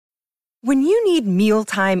When you need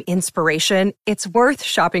mealtime inspiration, it's worth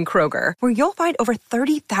shopping Kroger, where you'll find over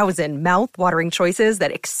 30,000 mouth-watering choices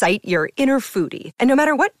that excite your inner foodie. And no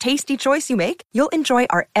matter what tasty choice you make, you'll enjoy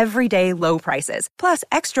our everyday low prices, plus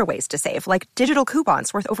extra ways to save, like digital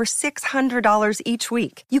coupons worth over $600 each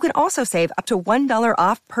week. You can also save up to $1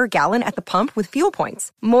 off per gallon at the pump with fuel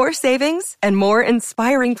points. More savings and more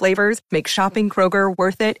inspiring flavors make shopping Kroger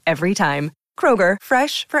worth it every time. Kroger,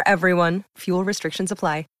 fresh for everyone. Fuel restrictions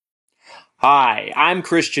apply. Hi, I'm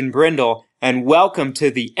Christian Brindle, and welcome to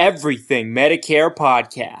the Everything Medicare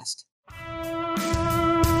podcast.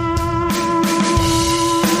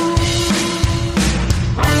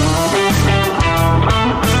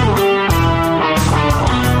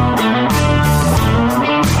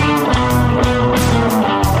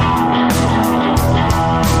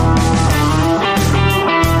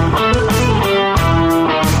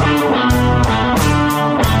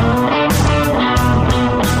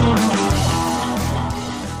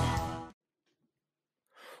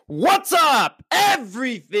 What's up,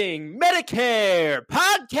 Everything Medicare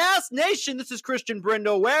Podcast Nation? This is Christian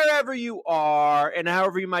Brindle, wherever you are and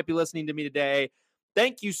however you might be listening to me today.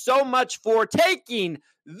 Thank you so much for taking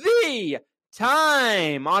the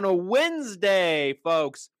time on a Wednesday,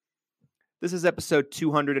 folks. This is episode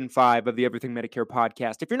 205 of the Everything Medicare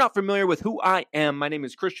Podcast. If you're not familiar with who I am, my name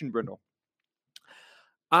is Christian Brindle.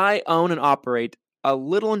 I own and operate a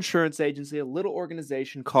little insurance agency, a little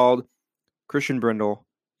organization called Christian Brindle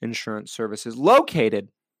Insurance Services, located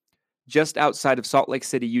just outside of Salt Lake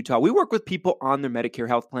City, Utah. We work with people on their Medicare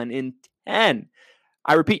health plan in 10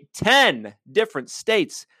 different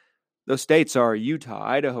states. Those states are Utah,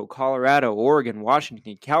 Idaho, Colorado, Oregon,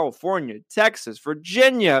 Washington, California, Texas,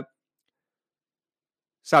 Virginia,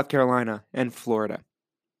 South Carolina, and Florida.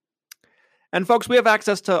 And folks, we have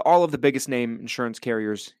access to all of the biggest name insurance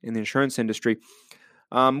carriers in the insurance industry.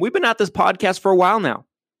 We've been at this podcast for a while now.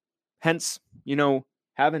 Hence,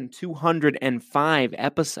 having 205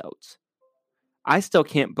 episodes. I still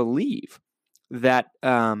can't believe that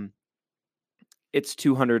it's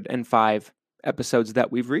 205 episodes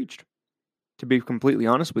that we've reached, to be completely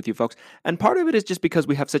honest with you folks. And part of it is just because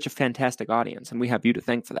we have such a fantastic audience, and we have you to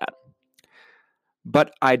thank for that.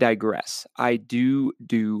 But I digress. I do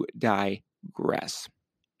digress.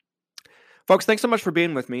 Folks, thanks so much for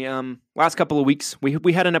being with me. Last couple of weeks,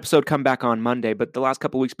 we had an episode come back on Monday, but the last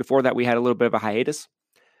couple of weeks before that, we had a little bit of a hiatus.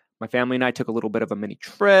 My family and I took a little bit of a mini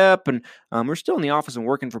trip, and we're still in the office and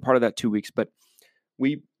working for part of that 2 weeks. But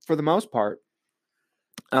we, for the most part,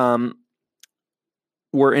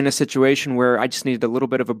 were in a situation where I just needed a little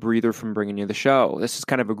bit of a breather from bringing you the show. This is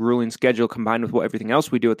kind of a grueling schedule combined with everything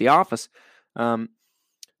else we do at the office. But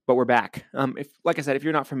we're back. Like I said, if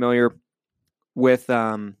you're not familiar with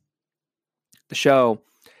the show,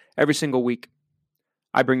 every single week,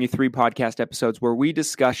 I bring you 3 podcast episodes where we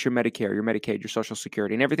discuss your Medicare, your Medicaid, your Social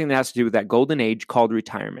Security, and everything that has to do with that golden age called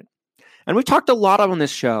retirement. And we've talked a lot on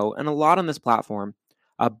this show and a lot on this platform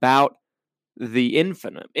about the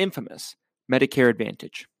infamous Medicare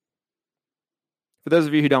Advantage. For those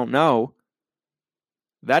of you who don't know,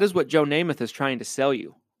 that is what Joe Namath is trying to sell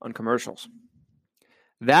you on commercials.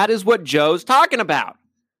 That is what Joe's talking about.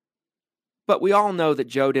 But we all know that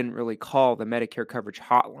Joe didn't really call the Medicare coverage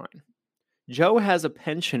hotline. Joe has a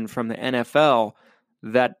pension from the NFL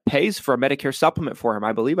that pays for a Medicare supplement for him.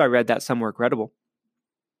 I believe I read that somewhere credible.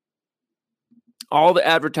 All the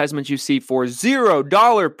advertisements you see for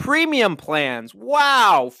 $0 premium plans.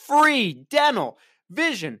 Wow, free dental,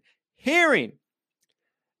 vision, hearing.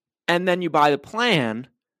 And then you buy the plan,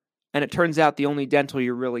 and it turns out the only dental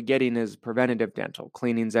you're really getting is preventative dental,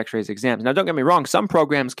 cleanings, x-rays, exams. Now, don't get me wrong. Some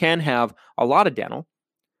programs can have a lot of dental,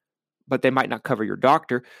 but they might not cover your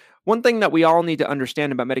doctor. One thing that we all need to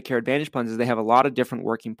understand about Medicare Advantage plans is they have a lot of different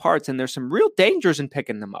working parts, and there's some real dangers in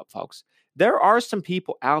picking them up, folks. There are some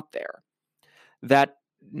people out there that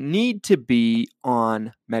need to be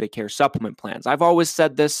on Medicare supplement plans. I've always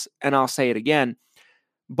said this, and I'll say it again.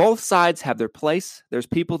 Both sides have their place. There's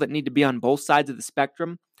people that need to be on both sides of the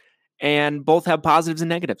spectrum, and both have positives and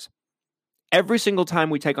negatives. Every single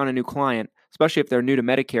time we take on a new client, especially if they're new to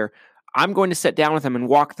Medicare, I'm going to sit down with them and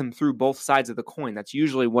walk them through both sides of the coin. That's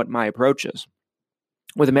usually what my approach is.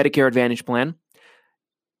 With a Medicare Advantage plan,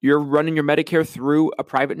 you're running your Medicare through a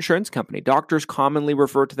private insurance company. Doctors commonly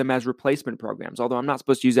refer to them as replacement programs, although I'm not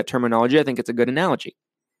supposed to use that terminology. I think it's a good analogy.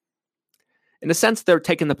 In a sense, they're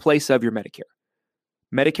taking the place of your Medicare.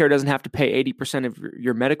 Medicare doesn't have to pay 80% of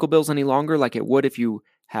your medical bills any longer like it would if you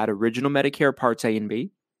had original Medicare Parts A and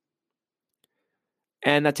B.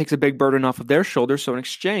 And that takes a big burden off of their shoulders. So in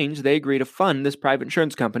exchange, they agree to fund this private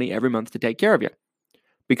insurance company every month to take care of you.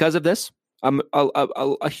 Because of this,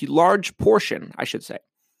 A large portion, I should say,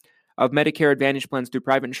 of Medicare Advantage plans through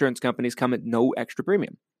private insurance companies come at no extra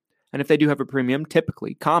premium. And if they do have a premium,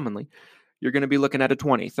 typically, commonly, you're going to be looking at a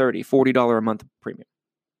 $20, $30, $40 a month premium.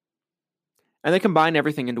 And they combine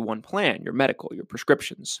everything into one plan, your medical, your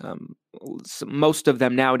prescriptions. Most of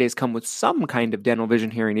them nowadays come with some kind of dental,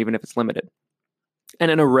 vision, hearing, even if it's limited. And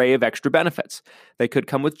an array of extra benefits. They could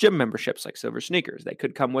come with gym memberships like Silver Sneakers. They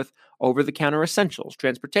could come with over-the-counter essentials,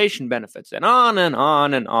 transportation benefits, and on and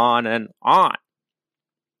on and on and on.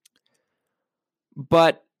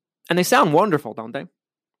 And they sound wonderful, don't they?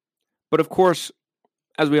 But of course,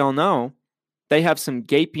 as we all know, they have some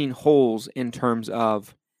gaping holes in terms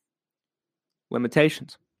of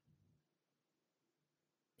limitations.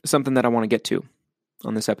 Something that I want to get to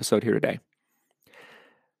on this episode here today.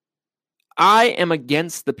 I am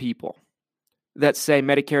against the people that say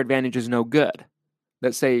Medicare Advantage is no good,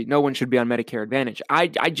 that say no one should be on Medicare Advantage. I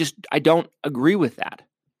don't agree with that.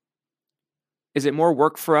 Is it more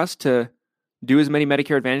work for us to do as many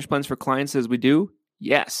Medicare Advantage plans for clients as we do?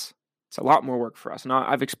 Yes. It's a lot more work for us. And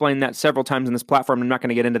I've explained that several times in this platform. I'm not going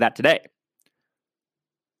to get into that today.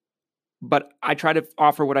 But I try to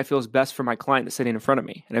offer what I feel is best for my client that's sitting in front of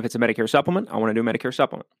me. And if it's a Medicare supplement, I want to do a Medicare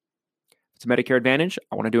supplement. If it's a Medicare Advantage,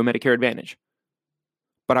 I want to do a Medicare Advantage.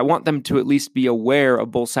 But I want them to at least be aware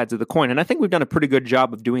of both sides of the coin. And I think we've done a pretty good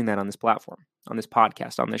job of doing that on this platform, on this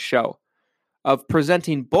podcast, on this show, of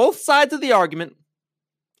presenting both sides of the argument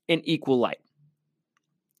in equal light.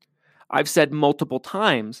 I've said multiple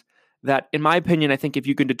times that, in my opinion, I think if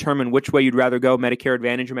you can determine which way you'd rather go, Medicare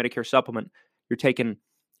Advantage or Medicare Supplement, you're taking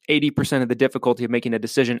 80% of the difficulty of making a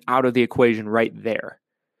decision out of the equation right there.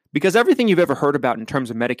 Because everything you've ever heard about in terms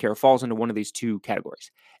of Medicare falls into one of these two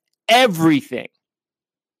categories. Everything.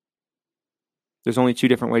 There's only two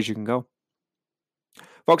different ways you can go.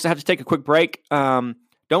 Folks, I have to take a quick break.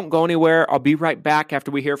 Don't go anywhere. I'll be right back after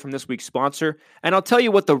we hear from this week's sponsor. And I'll tell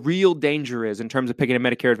you what the real danger is in terms of picking a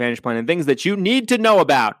Medicare Advantage plan and things that you need to know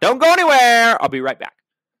about. Don't go anywhere. I'll be right back.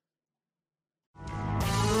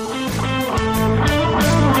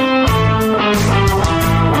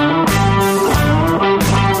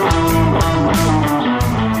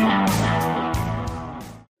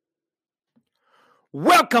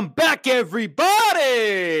 Welcome back,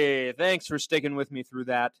 everybody. Thanks for sticking with me through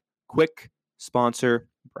that quick sponsor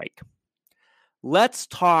break. Let's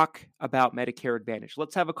talk about Medicare Advantage.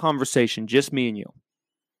 Let's have a conversation, just me and you.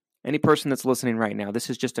 Any person that's listening right now, this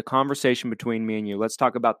is just a conversation between me and you. Let's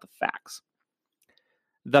talk about the facts.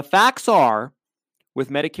 The facts are, with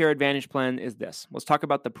Medicare Advantage plan, is this. Let's talk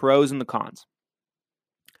about the pros and the cons.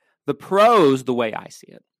 The pros, the way I see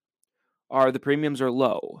it, are the premiums are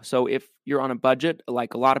low. So if you're on a budget,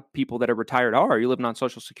 like a lot of people that are retired are, you're living on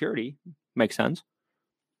Social Security, makes sense.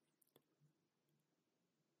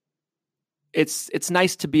 It's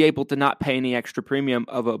nice to be able to not pay any extra premium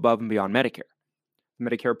of above and beyond Medicare. The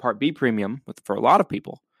Medicare Part B premium, for a lot of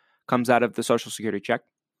people, comes out of the Social Security check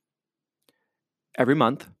every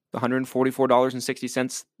month,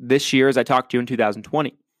 $144.60 this year, as I talked to you in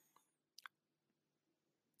 2020.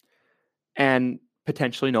 And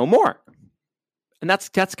potentially no more. And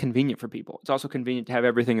that's convenient for people. It's also convenient to have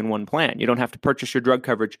everything in one plan. You don't have to purchase your drug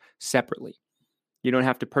coverage separately. You don't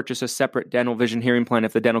have to purchase a separate dental, vision, hearing plan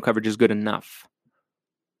if the dental coverage is good enough.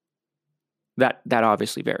 That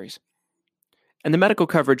obviously varies. And the medical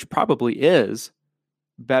coverage probably is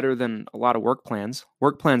better than a lot of work plans.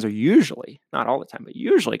 Work plans are usually, not all the time, but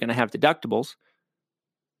usually going to have deductibles,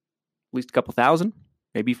 at least a couple thousand,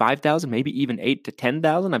 maybe 5,000, maybe even 8 to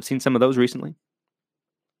 10,000. I've seen some of those recently.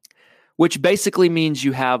 Which basically means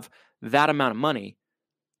you have that amount of money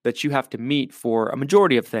that you have to meet for a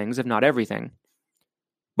majority of things, if not everything,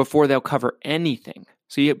 before they'll cover anything.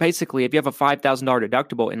 So you basically, if you have a $5,000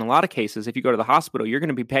 deductible, in a lot of cases, if you go to the hospital, you're going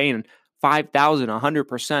to be paying $5,000,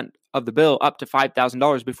 100% of the bill, up to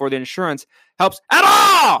 $5,000 before the insurance helps at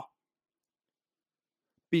all.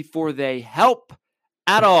 Before they help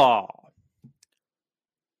at all.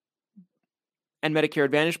 And Medicare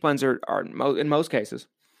Advantage plans are in most cases.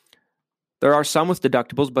 There are some with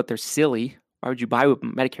deductibles, but they're silly. Why would you buy a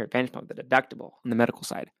Medicare Advantage plan with a deductible on the medical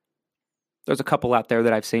side? There's a couple out there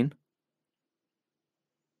that I've seen.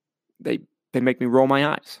 They make me roll my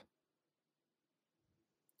eyes.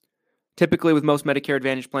 Typically, with most Medicare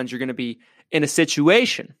Advantage plans, you're going to be in a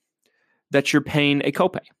situation that you're paying a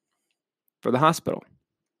copay for the hospital.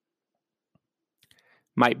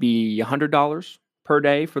 Might be $100 per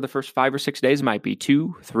day for the first 5 or 6 days. Might be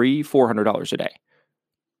 $200, $300, $400 a day.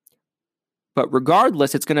 But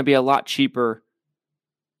regardless, it's going to be a lot cheaper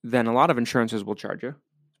than a lot of insurances will charge you.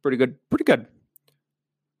 It's pretty good.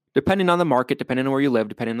 depending on the market, depending on where you live,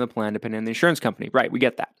 depending on the plan, depending on the insurance company. Right, we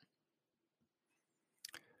get that.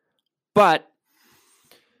 But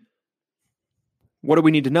what do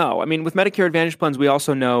we need to know? I mean, with Medicare Advantage plans, we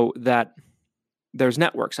also know that there's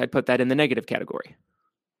networks. I'd put that in the negative category.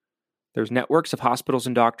 There's networks of hospitals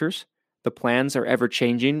and doctors. The plans are ever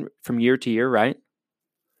changing from year to year, right?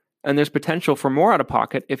 And there's potential for more out of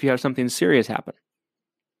pocket if you have something serious happen.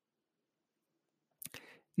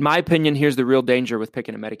 In my opinion, here's the real danger with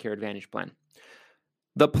picking a Medicare Advantage plan.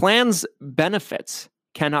 The plan's benefits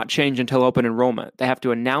cannot change until open enrollment. They have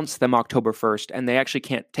to announce them October 1st, and they actually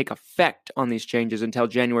can't take effect on these changes until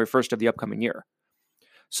January 1st of the upcoming year.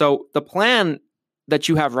 So the plan that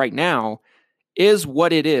you have right now is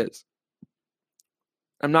what it is.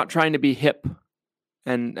 I'm not trying to be hip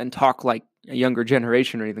and talk like a younger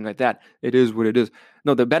generation or anything like that. It is what it is.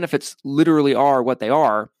 No, the benefits literally are what they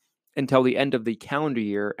are until the end of the calendar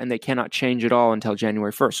year, and they cannot change at all until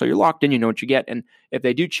January 1st. So you're locked in, you know what you get. And if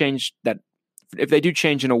they do change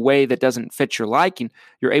in a way that doesn't fit your liking,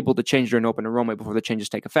 you're able to change during open enrollment before the changes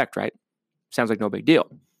take effect, right? Sounds like no big deal.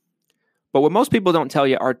 But what most people don't tell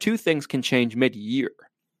you are two things can change mid-year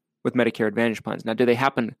with Medicare Advantage plans. Now, do they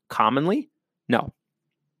happen commonly? No.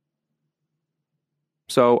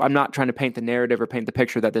 So I'm not trying to paint the narrative or paint the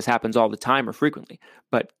picture that this happens all the time or frequently,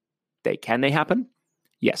 but can they happen?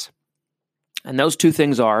 Yes. And those two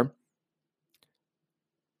things are,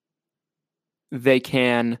 they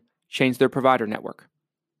can change their provider network.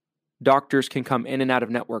 Doctors can come in and out of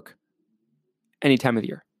network any time of the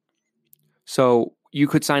year. So you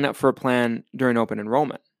could sign up for a plan during open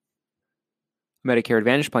enrollment. Medicare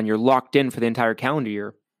Advantage plan, you're locked in for the entire calendar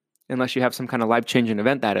year, unless you have some kind of life-changing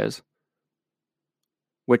event, that is,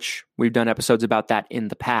 which we've done episodes about that in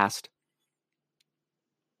the past.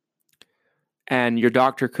 And your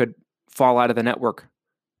doctor could fall out of the network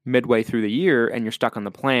midway through the year, and you're stuck on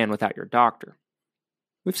the plan without your doctor.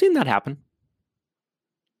 We've seen that happen.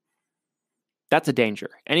 That's a danger.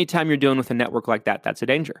 Anytime you're dealing with a network like that, that's a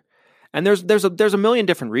danger. And there's a million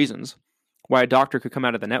different reasons why a doctor could come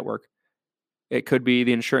out of the network. It could be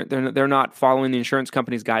the insurance, they're not following the insurance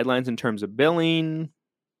company's guidelines in terms of billing,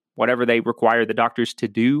 whatever they require the doctors to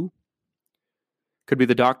do. Could be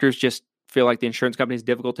the doctors just feel like the insurance company is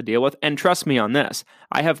difficult to deal with. And trust me on this,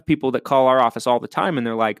 I have people that call our office all the time and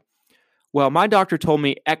they're like, well, my doctor told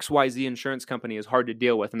me XYZ insurance company is hard to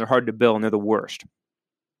deal with and they're hard to bill and they're the worst.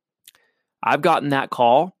 I've gotten that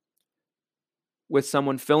call with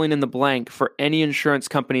someone filling in the blank for any insurance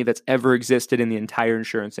company that's ever existed in the entire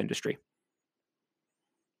insurance industry.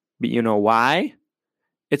 But you know why?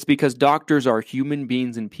 It's because doctors are human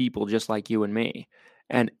beings and people just like you and me.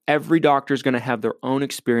 And every doctor is going to have their own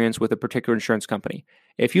experience with a particular insurance company.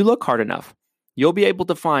 If you look hard enough, you'll be able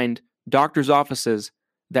to find doctors' offices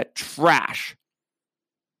that trash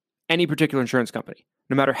any particular insurance company,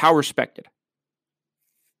 no matter how respected.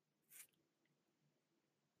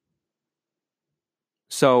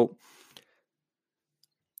 So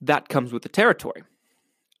that comes with the territory.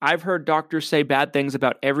 I've heard doctors say bad things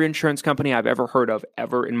about every insurance company I've ever heard of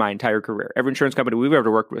ever in my entire career. Every insurance company we've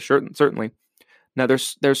ever worked with, certainly. Now,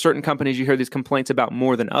 there's certain companies you hear these complaints about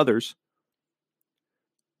more than others,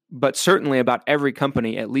 but certainly about every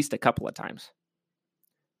company at least a couple of times.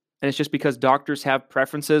 And it's just because doctors have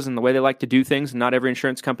preferences and the way they like to do things, and not every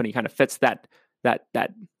insurance company kind of fits that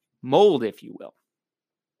mold, if you will.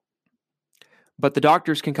 But the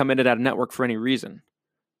doctors can come in and out of network for any reason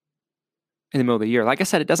in the middle of the year. Like I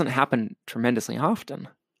said, it doesn't happen tremendously often,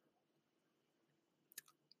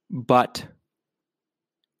 but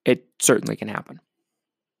it certainly can happen.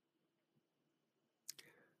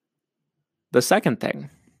 The second thing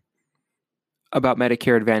about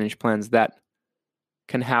Medicare Advantage plans that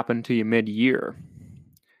can happen to you mid-year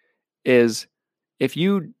is if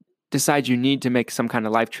you decide you need to make some kind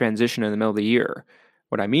of life transition in the middle of the year.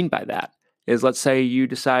 What I mean by that is, let's say you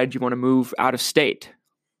decide you want to move out of state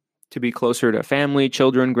to be closer to family,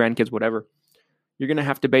 children, grandkids, whatever. You're going to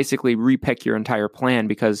have to basically repick your entire plan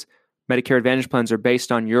because Medicare Advantage plans are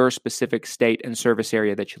based on your specific state and service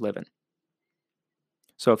area that you live in.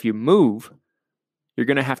 So if you move, you're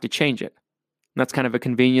going to have to change it. And that's kind of a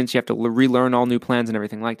convenience. You have to relearn all new plans and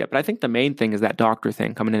everything like that. But I think the main thing is that doctor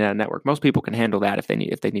thing coming in and out of network. Most people can handle that if they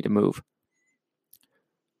need to move.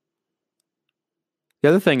 The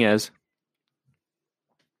other thing is,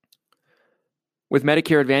 with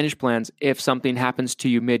Medicare Advantage plans, if something happens to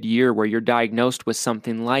you mid-year where you're diagnosed with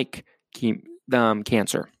something like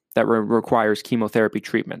cancer that requires chemotherapy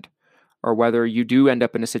treatment, or whether you do end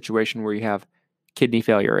up in a situation where you have kidney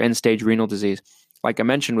failure or end-stage renal disease, like I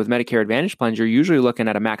mentioned with Medicare Advantage plans, you're usually looking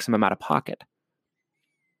at a maximum out of pocket.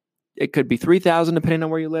 it could be $3,000 depending on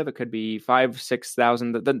where you live. It could be $5,000,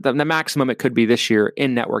 $6,000. The maximum it could be this year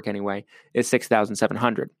in network anyway is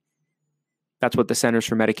 $6,700. That's what the Centers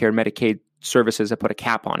for Medicare and Medicaid Services have put a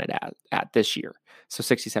cap on it at this year. So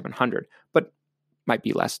 $6,700, but might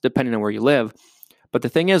be less depending on where you live. But the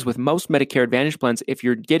thing is, with most Medicare Advantage plans, if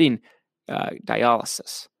you're getting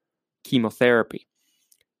dialysis, chemotherapy,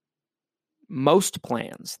 most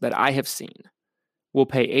plans that I have seen will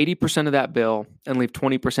pay 80% of that bill and leave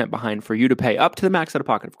 20% behind for you to pay up to the max out of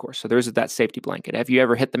pocket, of course. So there's that safety blanket. If you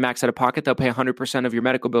ever hit the max out of pocket, they'll pay 100% of your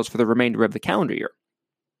medical bills for the remainder of the calendar year.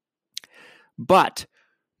 But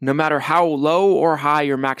no matter how low or high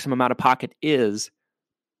your maximum out of pocket is,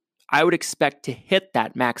 I would expect to hit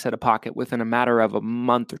that max out of pocket within a matter of a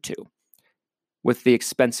month or two with the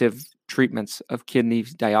expensive treatments of kidney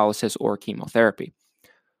dialysis or chemotherapy.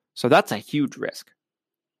 So that's a huge risk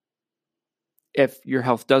if your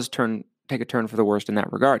health does take a turn for the worst in that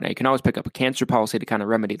regard. Now, you can always pick up a cancer policy to kind of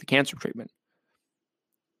remedy the cancer treatment.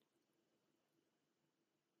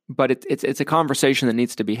 But it's a conversation that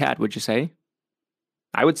needs to be had, would you say?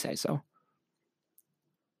 I would say so.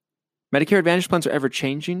 Medicare Advantage plans are ever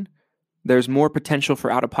changing. There's more potential for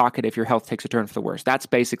out-of-pocket if your health takes a turn for the worse. That's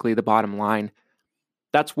basically the bottom line.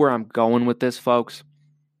 That's where I'm going with this, folks.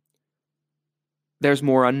 There's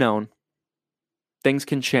more unknown. Things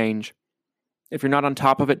can change. If you're not on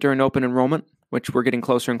top of it during open enrollment, which we're getting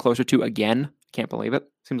closer and closer to again, can't believe it.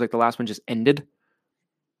 Seems like the last one just ended.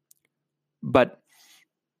 But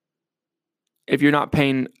if you're not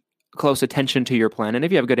paying close attention to your plan, and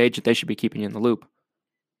if you have a good agent, they should be keeping you in the loop.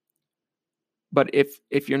 But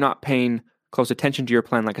if you're not paying close attention to your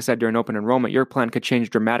plan, like I said, during open enrollment, your plan could change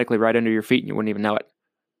dramatically right under your feet and you wouldn't even know it.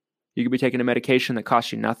 You could be taking a medication that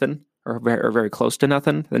costs you nothing or very close to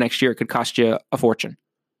nothing. The next year, it could cost you a fortune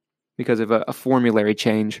because of a formulary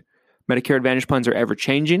change. Medicare Advantage plans are ever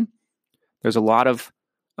changing. There's a lot of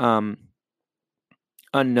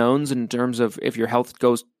unknowns in terms of if your health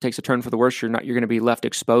takes a turn for the worse, you're going to be left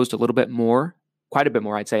exposed a little bit more, quite a bit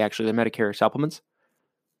more, I'd say, actually, than Medicare supplements.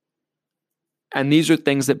 And these are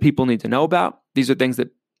things that people need to know about. These are things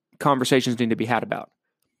that conversations need to be had about.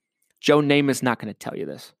 Joe Namath is not going to tell you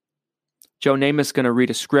this. Joe Namath is going to read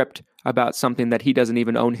a script about something that he doesn't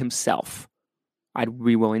even own himself. I'd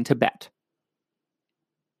be willing to bet.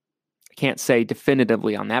 I can't say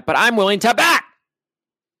definitively on that, but I'm willing to bet.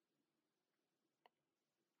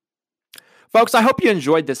 Folks, I hope you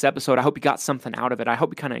enjoyed this episode. I hope you got something out of it. I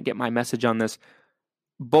hope you kind of get my message on this.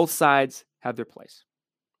 Both sides have their place.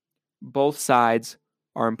 Both sides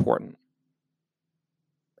are important.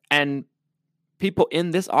 And people in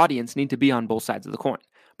this audience need to be on both sides of the coin.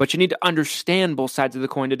 But you need to understand both sides of the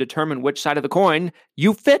coin to determine which side of the coin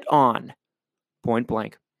you fit on. Point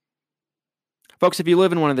blank. Folks, if you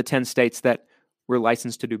live in one of the 10 states that we're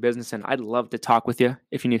licensed to do business in, I'd love to talk with you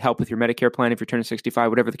if you need help with your Medicare plan, if you're turning 65,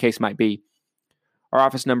 whatever the case might be. Our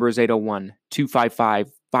office number is 801-255-5340,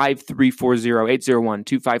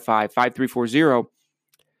 801-255-5340.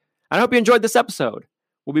 I hope you enjoyed this episode.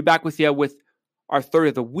 We'll be back with you with our third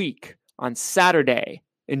of the week on Saturday.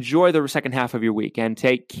 Enjoy the second half of your week and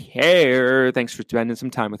take care. Thanks for spending some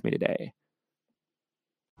time with me today.